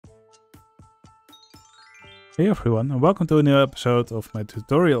Hey everyone, and welcome to a new episode of my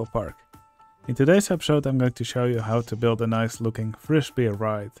tutorial park. In today's episode I'm going to show you how to build a nice looking Frisbee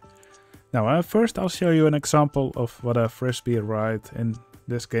ride. Now first I'll show you an example of what a Frisbee ride in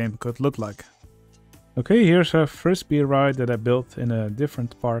this game could look like. Okay, here's a Frisbee ride that I built in a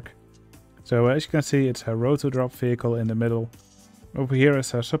different park. So as you can see, it's a roto-drop vehicle in the middle. Over here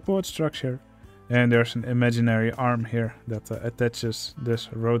is a support structure, and there's an imaginary arm here that attaches this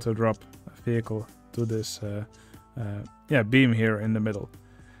roto-drop vehicle to this beam here in the middle.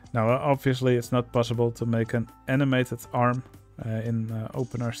 Now obviously it's not possible to make an animated arm in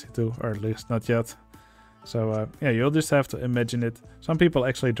OpenRCT2, or at least not yet. So you'll just have to imagine it. Some people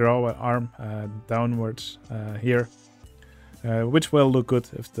actually draw an arm downwards here, which will look good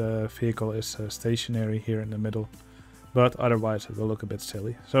if the vehicle is stationary here in the middle, but otherwise it will look a bit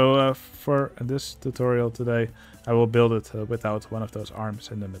silly. So for this tutorial today I will build it without one of those arms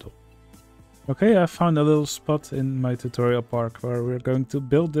in the middle. Okay, I found a little spot in my tutorial park where we're going to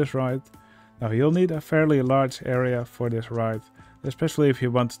build this ride. Now you'll need a fairly large area for this ride, especially if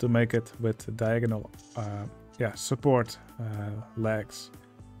you want to make it with diagonal support legs.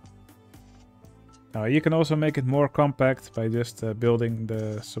 Now you can also make it more compact by just building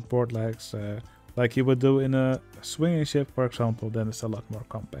the support legs like you would do in a swinging shift, for example. Then it's a lot more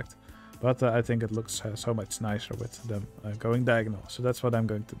compact. But I think it looks so much nicer with them going diagonal, so that's what I'm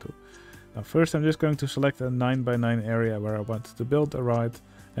going to do. Now first I'm just going to select a 9x9 area where I want to build a ride,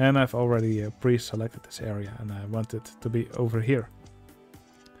 and I've already pre-selected this area and I want it to be over here.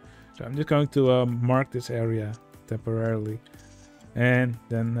 So I'm just going to mark this area temporarily, and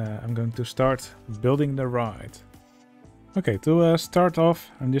then I'm going to start building the ride. Okay, to start off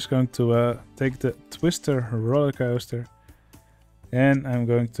I'm just going to take the Twister roller coaster, and I'm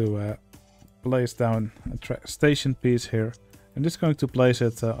going to place down a station piece here. I'm just going to place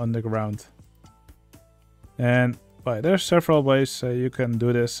it on the ground. And there's several ways you can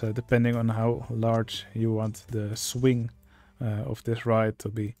do this depending on how large you want the swing of this ride to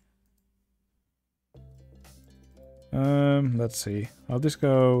be. Let's see, I'll just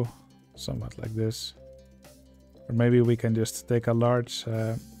go somewhat like this. Or maybe we can just take a large...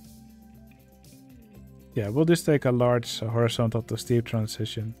 we'll just take a large horizontal to steep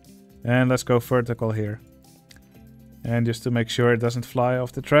transition. And let's go vertical here. And just to make sure it doesn't fly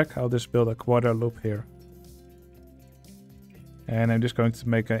off the track, I'll just build a quarter loop here. And I'm just going to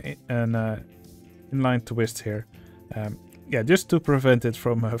make an inline twist here. Just to prevent it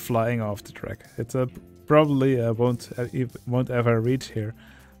from flying off the track. It probably won't ever reach here,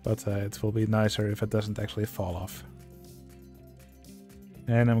 but it will be nicer if it doesn't actually fall off.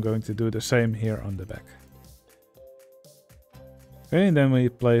 And I'm going to do the same here on the back. Okay, and then we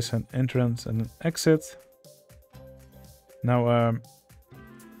place an entrance and an exit. Now,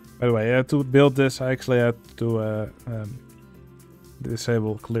 by the way, to build this, I actually had to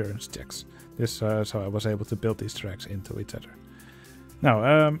disable clearance checks. So I was able to build these tracks into each other.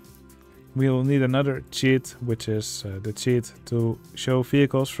 Now, we'll need another cheat, which is the cheat to show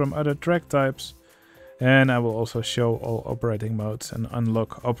vehicles from other track types. And I will also show all operating modes and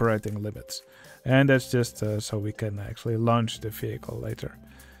unlock operating limits. And that's just so we can actually launch the vehicle later.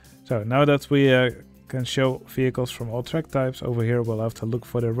 So now that we can show vehicles from all track types, over here we'll have to look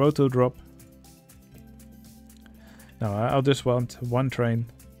for the roto-drop. Now I'll just want one train,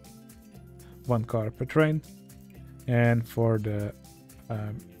 one car per train, and for the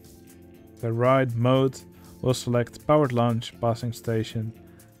ride mode we'll select powered launch, passing station,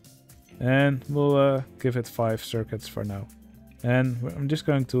 and we'll give it 5 circuits for now. And I'm just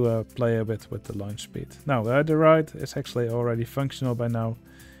going to play a bit with the launch speed. Now the ride is actually already functional by now.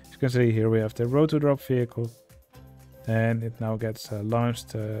 You can see here we have the roto-drop vehicle, and it now gets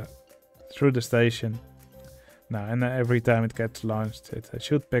launched through the station. Now, and every time it gets launched, it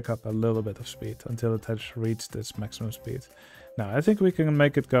should pick up a little bit of speed until it has reached its maximum speed. Now, I think we can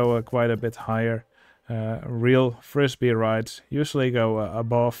make it go quite a bit higher. Real Frisbee rides usually go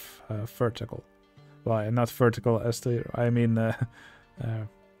above vertical. Well, not vertical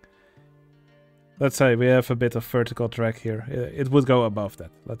let's say we have a bit of vertical track here. It would go above that.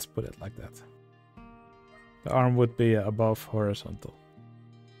 Let's put it like that. The arm would be above horizontal.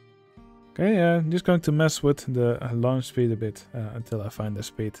 Okay, I'm just going to mess with the launch speed a bit until I find the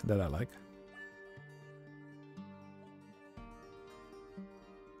speed that I like.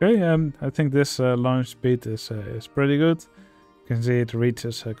 Okay, I think this launch speed is pretty good. You can see it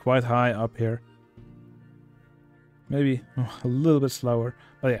reaches quite high up here. Maybe a little bit slower,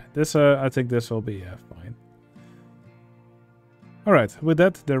 but yeah, this I think this will be fine. Alright, with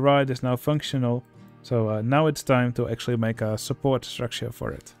that the ride is now functional, so now it's time to actually make a support structure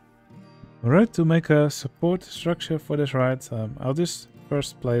for it. Alright, to make a support structure for this ride, I'll just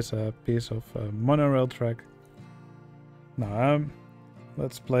first place a piece of monorail track. Now,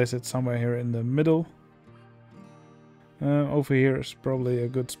 let's place it somewhere here in the middle. Over here is probably a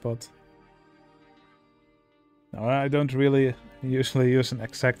good spot. Now, I don't really usually use an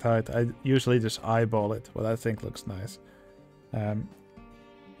exact height. I usually just eyeball it, what I think looks nice. Yeah,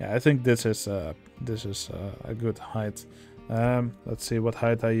 I think this is a good height. Let's see what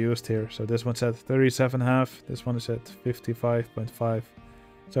height I used here. So this one's at 37.5. This one is at 55.5.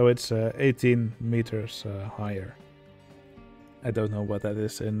 So it's 18 meters higher. I don't know what that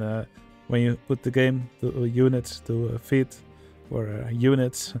is in when you put the game to units to feet or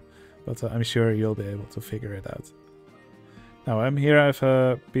units, but I'm sure you'll be able to figure it out. Now I'm here. I have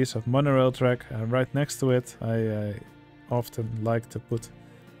a piece of monorail track, and right next to it, I often like to put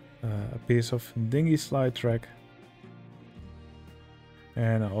a piece of dinghy slide track.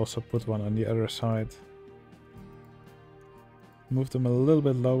 And I also put one on the other side. Move them a little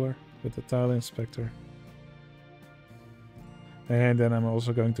bit lower with the tile inspector. And then I'm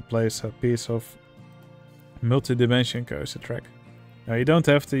also going to place a piece of multi-dimension coaster track. Now you don't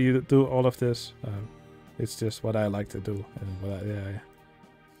have to do all of this. It's just what I like to do, and what I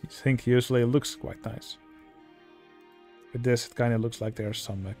think usually looks quite nice. With this, it kind of looks like there's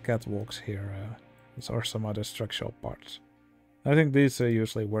some catwalks here, or some other structural parts. I think these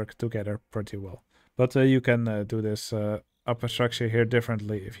usually work together pretty well. But you can do this upper structure here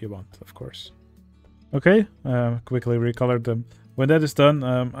differently if you want, of course. Okay, quickly recolored them. When that is done,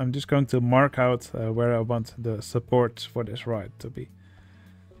 I'm just going to mark out where I want the supports for this ride to be.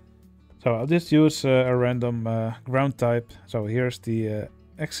 So I'll just use a random ground type. So here's the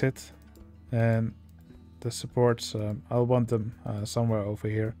exit, and the supports, I'll want them somewhere over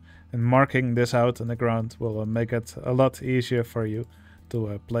here. And marking this out on the ground will make it a lot easier for you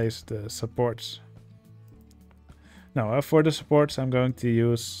to place the supports. Now for the supports, I'm going to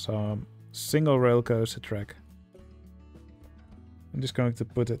use some single rail coaster track. I'm just going to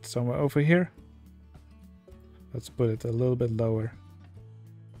put it somewhere over here. Let's put it a little bit lower.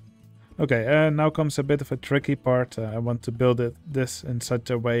 Okay, now comes a bit of a tricky part. I want to build this in such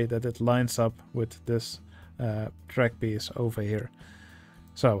a way that it lines up with this track piece over here.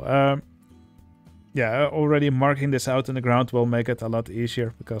 So, yeah, already marking this out in the ground will make it a lot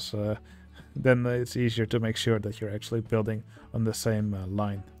easier, because then it's easier to make sure that you're actually building on the same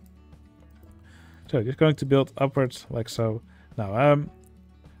line. So, just going to build upwards like so. Now,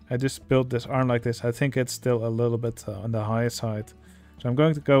 I just built this arm like this. I think it's still a little bit on the high side. So I'm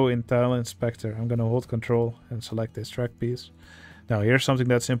going to go in Tile Inspector. I'm going to hold Control and select this track piece. Now, here's something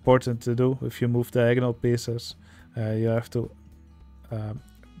that's important to do. If you move diagonal pieces, you have to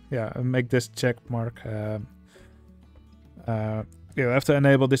make this check mark. You have to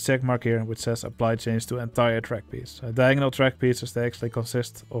enable this check mark here, which says Apply Change to Entire Track Piece. Diagonal track pieces, they actually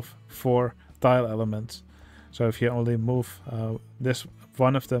consist of 4 tile elements. So if you only move this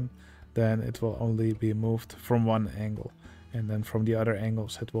one of them, then it will only be moved from one angle. And then from the other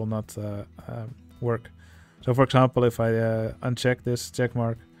angles, it will not work. So for example, if I uncheck this check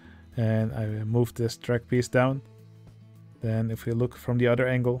mark and I move this track piece down, then if you look from the other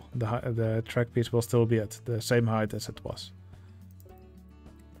angle, the track piece will still be at the same height as it was.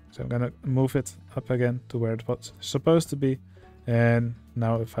 So I'm gonna move it up again to where it was supposed to be. And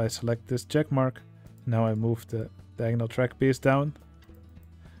now if I select this check mark, now I move the diagonal track piece down.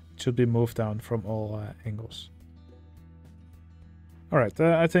 It should be moved down from all angles. Alright,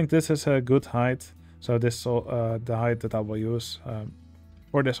 I think this is a good height. So this is the height that I will use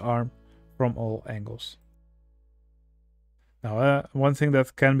for this arm from all angles. Now, one thing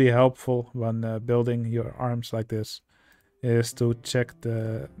that can be helpful when building your arms like this is to check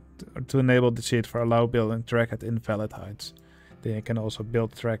to enable the cheat for allow building track at invalid heights. Then you can also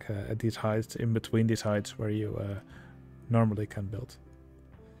build track at these heights, in between these heights where you normally can build.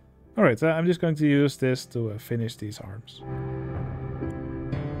 Alright, I'm just going to use this to finish these arms.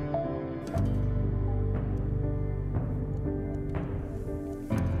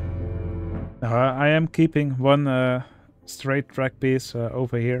 Now I am keeping one straight track piece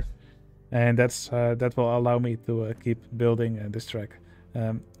over here, and that will allow me to keep building this track.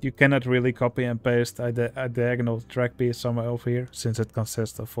 You cannot really copy and paste a diagonal track piece somewhere over here, since it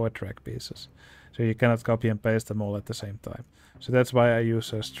consists of 4 track pieces. So you cannot copy and paste them all at the same time. So that's why I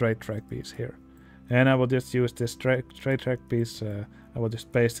use a straight track piece here. And I will just use this straight track piece, I will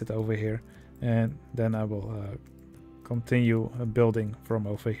just paste it over here, and then I will continue building from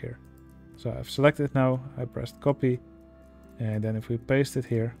over here. So I've selected now, I pressed copy, and then if we paste it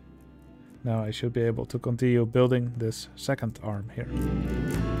here, now I should be able to continue building this second arm here.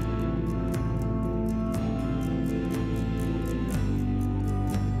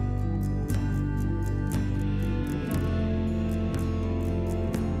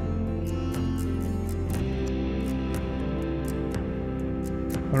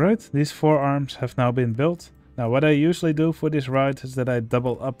 Alright, these 4 arms have now been built. Now what I usually do for this ride is that I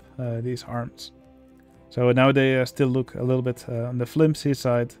double up these arms. So now they still look a little bit on the flimsy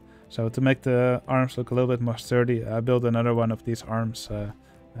side. So to make the arms look a little bit more sturdy, I built another one of these arms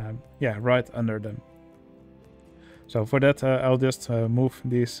right under them. So for that I'll just move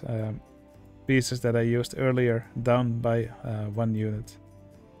these pieces that I used earlier down by 1 unit.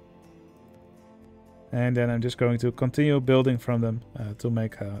 And then I'm just going to continue building from them to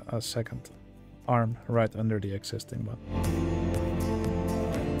make a second arm right under the existing one.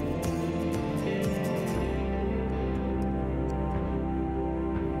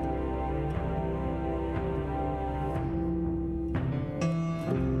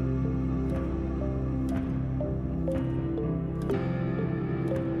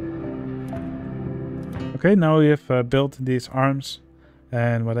 Okay, now we have built these arms.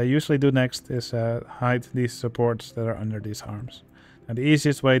 And what I usually do next is hide these supports that are under these arms. And the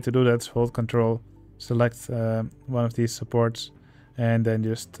easiest way to do that is hold Control, select one of these supports, and then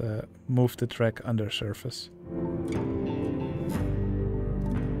just move the track under surface.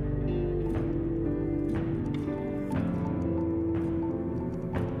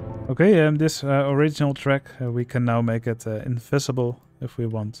 Okay, this original track, we can now make it invisible if we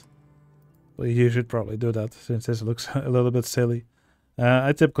want. Well, you should probably do that since this looks a little bit silly.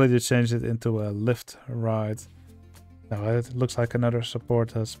 I typically just change it into a lift ride. Now it looks like another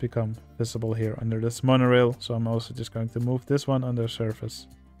support has become visible here under this monorail, so I'm also just going to move this one under surface.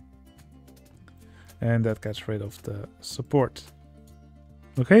 And that gets rid of the support.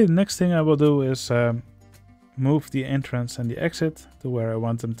 Okay, the next thing I will do is move the entrance and the exit to where I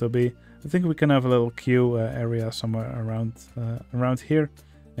want them to be. I think we can have a little queue area somewhere around here.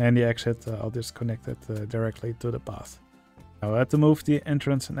 And the exit, I'll just connect it directly to the path. Now I have to move the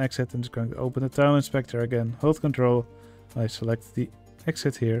entrance and exit. I'm just going to open the tile inspector again, hold Control. I select the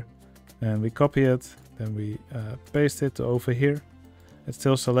exit here and we copy it. Then we paste it to over here. It's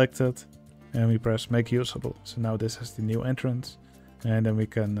still selected and we press make usable. So now this is the new entrance and then we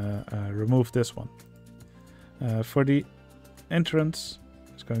can remove this one. For the entrance,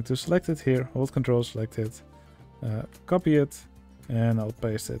 I'm just going to select it here, hold Control, select it, copy it and I'll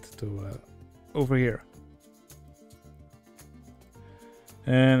paste it to over here.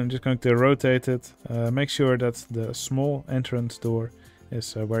 And I'm just going to rotate it. Make sure that the small entrance door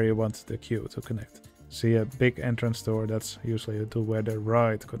is where you want the queue to connect. See a big entrance door, that's usually to where the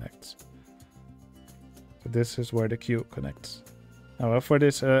ride connects. So this is where the queue connects. Now for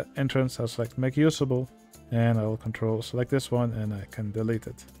this entrance, I'll select make usable and I'll Control select this one and I can delete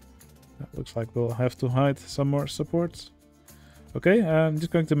it. That looks like we'll have to hide some more supports. Okay, I'm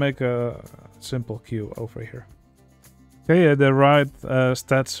just going to make a simple queue over here. Okay, the ride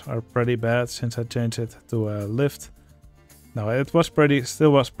stats are pretty bad since I changed it to a lift. Now it was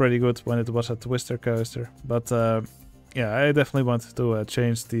still was pretty good when it was a twister coaster, but yeah, I definitely want to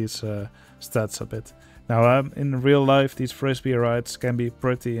change these stats a bit. Now in real life, these Frisbee rides can be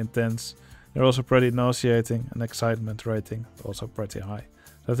pretty intense. They're also pretty nauseating, and excitement rating also pretty high.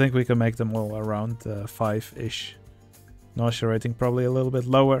 So I think we can make them all around 5-ish. Nausea rating probably a little bit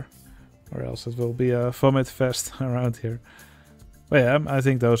lower, or else it will be a vomit fest around here. But yeah, I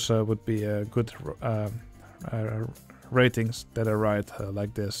think those would be good ratings that a ride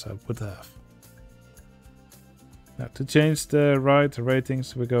like this would have. Now to change the ride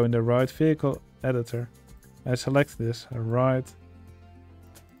ratings, we go in the ride vehicle editor. I select this ride,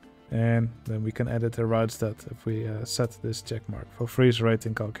 and then we can edit the ride stat if we set this check mark for freeze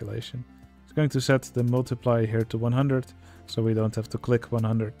rating calculation. It's going to set the multiplier here to 100, so we don't have to click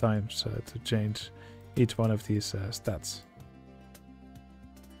 100 times to change each one of these stats.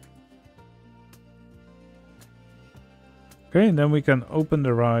 Okay, and then we can open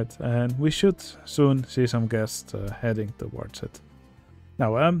the ride and we should soon see some guests heading towards it.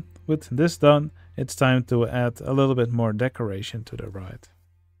 Now with this done, it's time to add a little bit more decoration to the ride.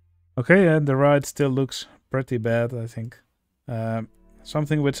 Okay, and the ride still looks pretty bad, I think.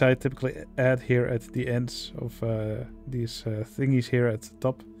 Something which I typically add here at the ends of these thingies here at the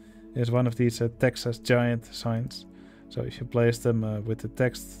top is one of these Texas Giant signs. So if you place them with the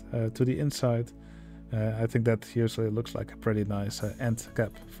text to the inside, I think that usually looks like a pretty nice end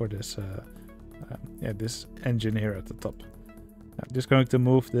cap for this this engine here at the top. I'm just going to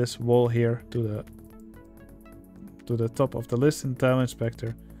move this wall here to the top of the list in Tile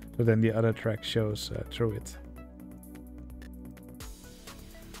Inspector, so then the other track shows through it.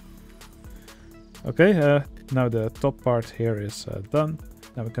 Okay, now the top part here is done.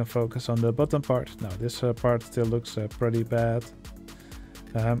 Now we can focus on the bottom part. Now this part still looks pretty bad.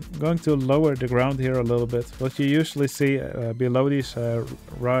 I'm going to lower the ground here a little bit. What you usually see below these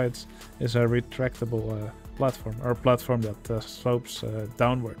rides is a retractable platform, or a platform that slopes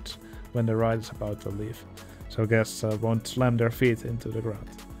downwards when the ride is about to leave, so guests won't slam their feet into the ground.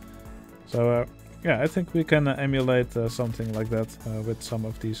 So yeah, I think we can emulate something like that with some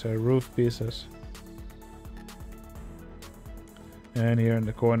of these roof pieces. And here in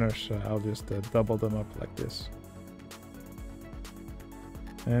the corners I'll just double them up like this.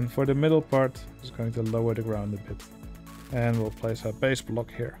 And for the middle part, I'm just going to lower the ground a bit. And we'll place a base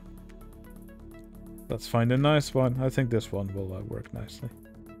block here. Let's find a nice one. I think this one will work nicely.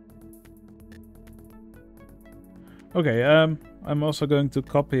 Okay, I'm also going to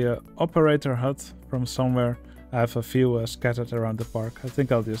copy an operator hut from somewhere. I have a few scattered around the park. I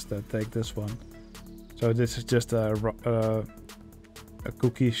think I'll just take this one. So this is just a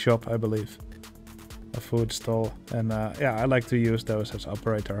cookie shop, I believe. A food stall, and yeah, I like to use those as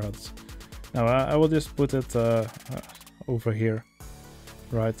operator huts. Now I will just put it over here,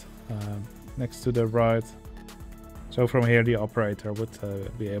 right next to the ride, so from here the operator would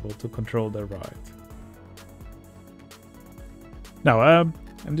be able to control the ride. Now I'm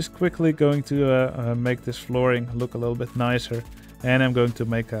just quickly going to make this flooring look a little bit nicer, and I'm going to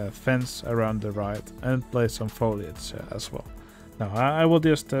make a fence around the ride and place some foliage as well. Now I will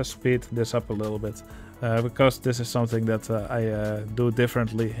just speed this up a little bit, because this is something that I do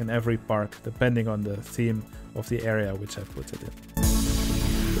differently in every park, depending on the theme of the area which I put it in.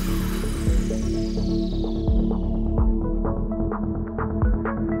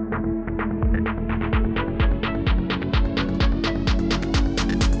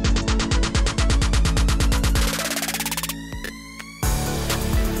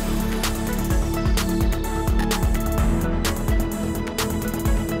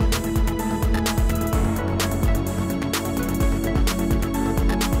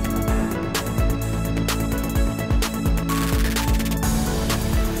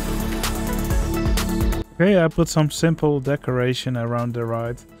 Okay, I put some simple decoration around the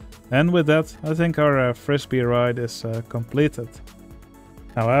ride, and with that I think our Frisbee ride is completed.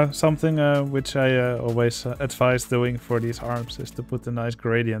 Now something which I always advise doing for these arms is to put a nice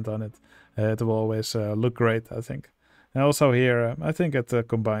gradient on it. It will always look great, I think. And also here I think it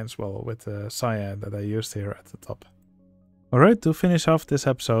combines well with the cyan that I used here at the top. Alright, to finish off this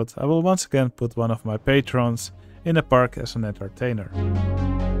episode I will once again put one of my patrons in the park as an entertainer.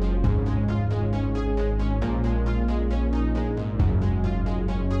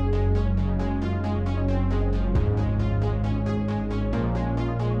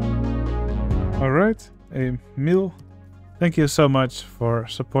 Alright, Emil, thank you so much for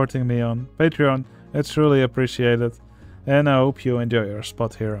supporting me on Patreon, it's really appreciated, and I hope you enjoy your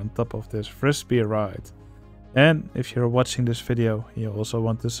spot here on top of this Frisbee ride. And if you're watching this video and you also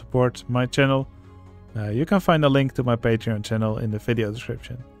want to support my channel, you can find a link to my Patreon channel in the video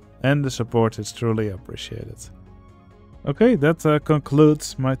description, and the support is truly appreciated. Okay, that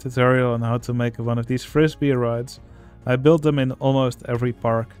concludes my tutorial on how to make one of these Frisbee rides. I built them in almost every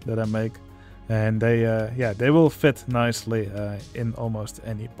park that I make. And they will fit nicely in almost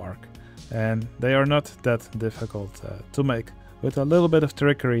any park, and they are not that difficult to make. With a little bit of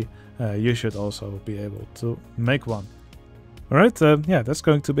trickery, you should also be able to make one. Alright, yeah, that's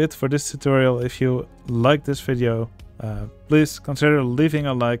going to be it for this tutorial. If you like this video, please consider leaving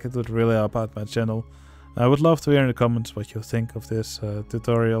a like, it would really help out my channel. I would love to hear in the comments what you think of this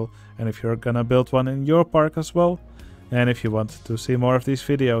tutorial, and if you're gonna build one in your park as well. And if you want to see more of these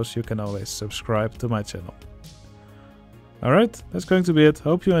videos, you can always subscribe to my channel. Alright, that's going to be it.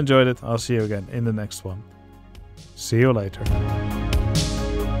 Hope you enjoyed it. I'll see you again in the next one. See you later.